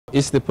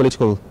Is the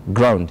political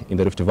ground in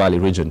the Rift Valley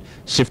region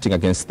shifting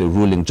against the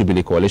ruling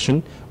Jubilee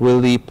coalition?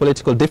 Will the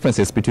political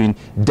differences between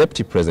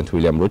Deputy President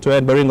William Ruto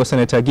and Baringo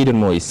Senator Gideon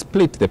Moi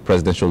split the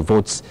presidential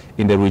votes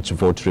in the rich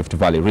vote Rift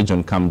Valley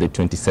region come the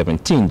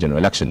 2017 general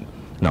election?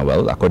 Now,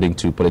 well, according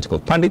to political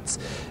pundits,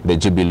 the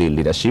Jubilee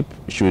leadership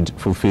should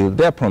fulfill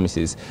their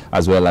promises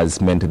as well as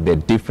mend the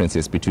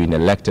differences between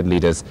elected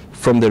leaders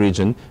from the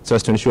region so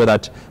as to ensure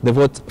that the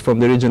votes from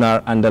the region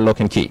are under lock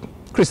and key.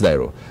 Chris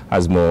Dairo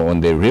has more on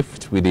the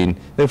rift within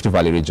the Rift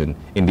Valley region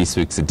in this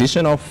week's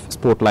edition of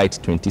Spotlight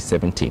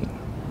 2017.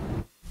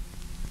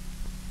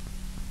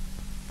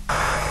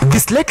 The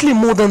slightly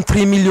more than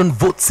 3 million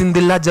votes in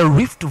the larger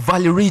Rift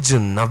Valley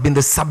region have been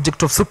the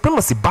subject of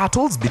supremacy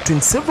battles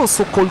between several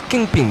so-called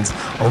kingpins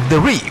of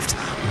the Rift.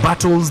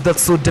 Battles that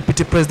saw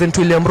Deputy President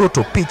William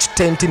Ruto pitch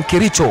tent in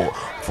Kericho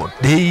for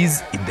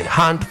days in the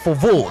hunt for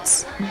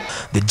votes.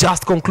 The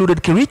just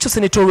concluded Kericho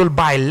senatorial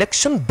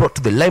by-election brought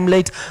to the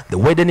limelight the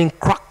widening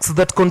cracks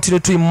that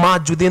continue to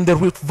emerge within the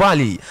Rift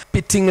Valley,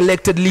 pitting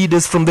elected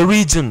leaders from the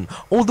region.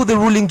 Although the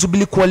ruling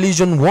Jubilee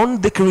coalition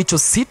won the Kericho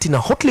seat in a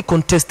hotly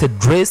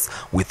contested race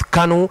with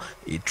Kanu,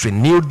 it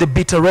renewed the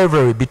bitter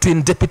rivalry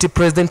between Deputy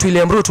President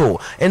William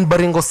Ruto and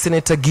Baringo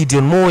Senator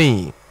Gideon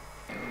Moi.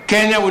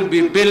 Kenya will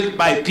be built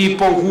by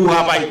people who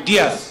have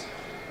ideas.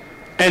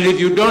 And if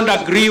you don't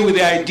agree with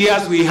the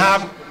ideas we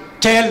have,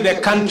 tell the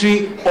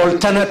country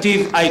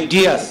alternative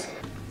ideas.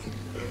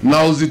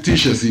 Na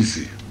uzitishe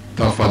sisi,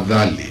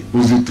 tafadhali,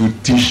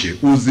 uzitutishe,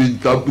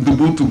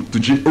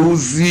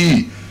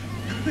 uzi.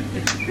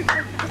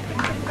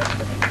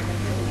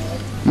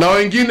 Na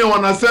wengine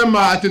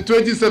wanasema ati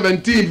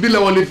 2017 vile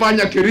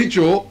walifanya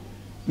Kericho,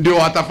 ndio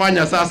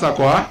watafanya sasa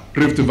kwa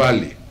Rift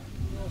Valley.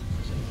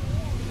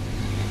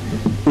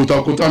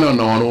 Utakutana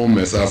na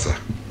wanaume sasa.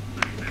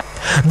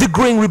 The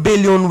growing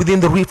rebellion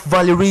within the Rift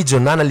Valley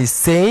region,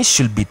 analysts say,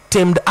 should be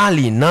tamed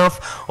early enough,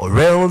 or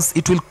else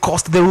it will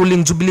cost the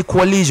ruling Jubilee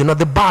coalition at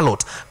the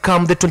ballot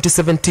come the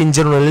 2017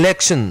 general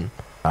election.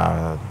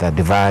 The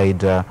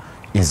divide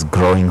is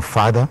growing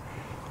further,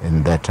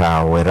 in that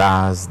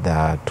whereas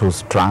the two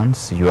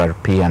strands,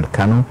 URP and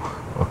KANU,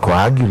 were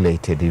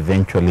coagulated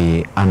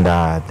eventually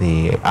under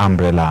the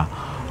umbrella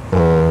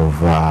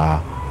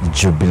of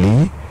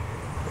Jubilee,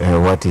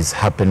 what is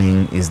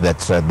happening is that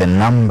the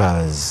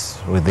numbers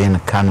within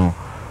KANU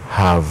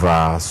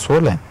have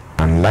swollen.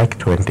 Unlike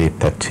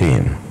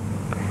 2013,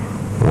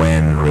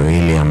 when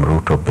William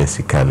Ruto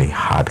basically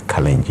had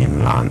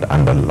Kalenjin land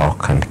under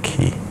lock and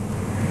key,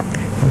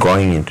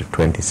 going into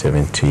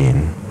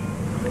 2017,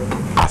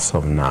 as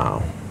of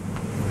now,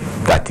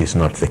 that is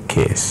not the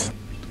case.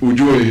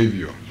 Ujue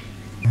hivyo.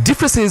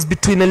 Differences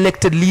between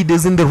elected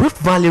leaders in the Rift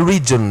Valley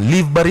region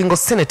leave Baringo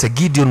Senator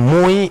Gideon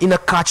Moi in a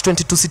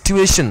catch-22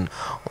 situation.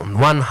 On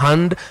one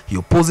hand, he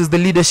opposes the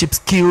leadership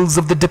skills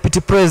of the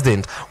Deputy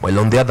President, while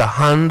on the other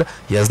hand,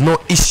 he has no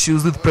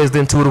issues with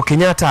President Uhuru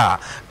Kenyatta.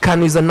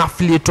 KANU is an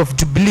affiliate of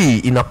Jubilee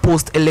in a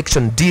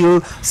post-election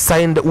deal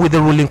signed with the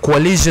ruling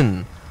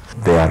coalition.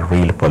 Their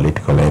real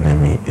political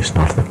enemy is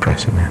not the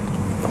President.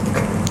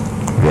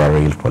 Their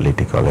real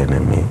political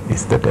enemy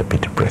is the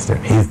Deputy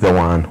President. He's the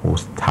one who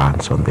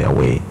stands on their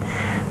way.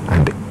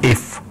 And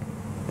if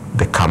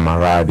the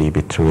camaraderie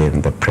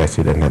between the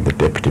President and the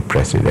Deputy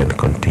President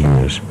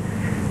continues,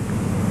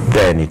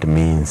 then it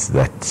means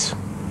that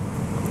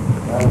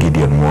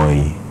Gideon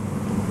Moi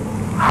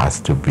has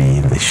to be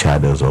in the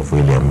shadows of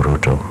William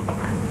Ruto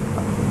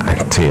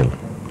until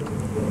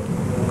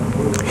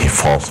he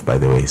falls by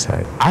the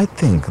wayside. I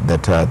think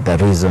that the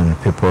reason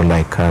people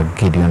like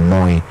Gideon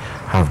Moi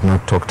have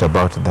not talked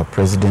about the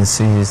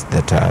presidency is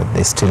that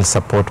they still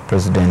support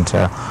President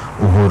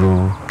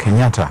Uhuru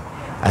Kenyatta.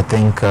 I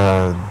think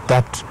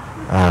that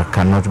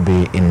cannot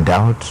be in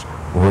doubt.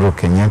 Uhuru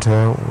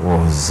Kenyatta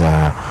was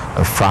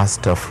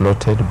first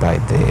floated by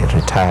the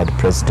retired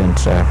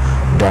President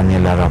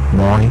Daniel Arap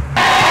Moi.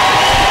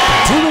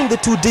 During the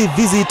two-day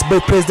visit by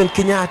President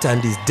Kenyatta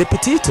and his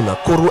deputy to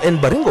Nakuru and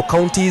Baringo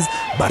counties,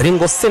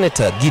 Baringo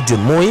Senator Gideon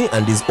Moi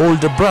and his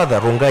older brother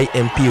Rongai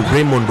MP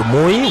Raymond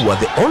Moi were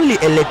the only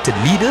elected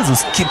leaders who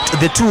skipped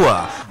the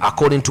tour.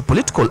 According to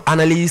political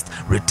analyst,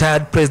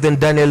 retired President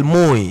Daniel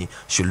Moi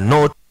should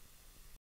not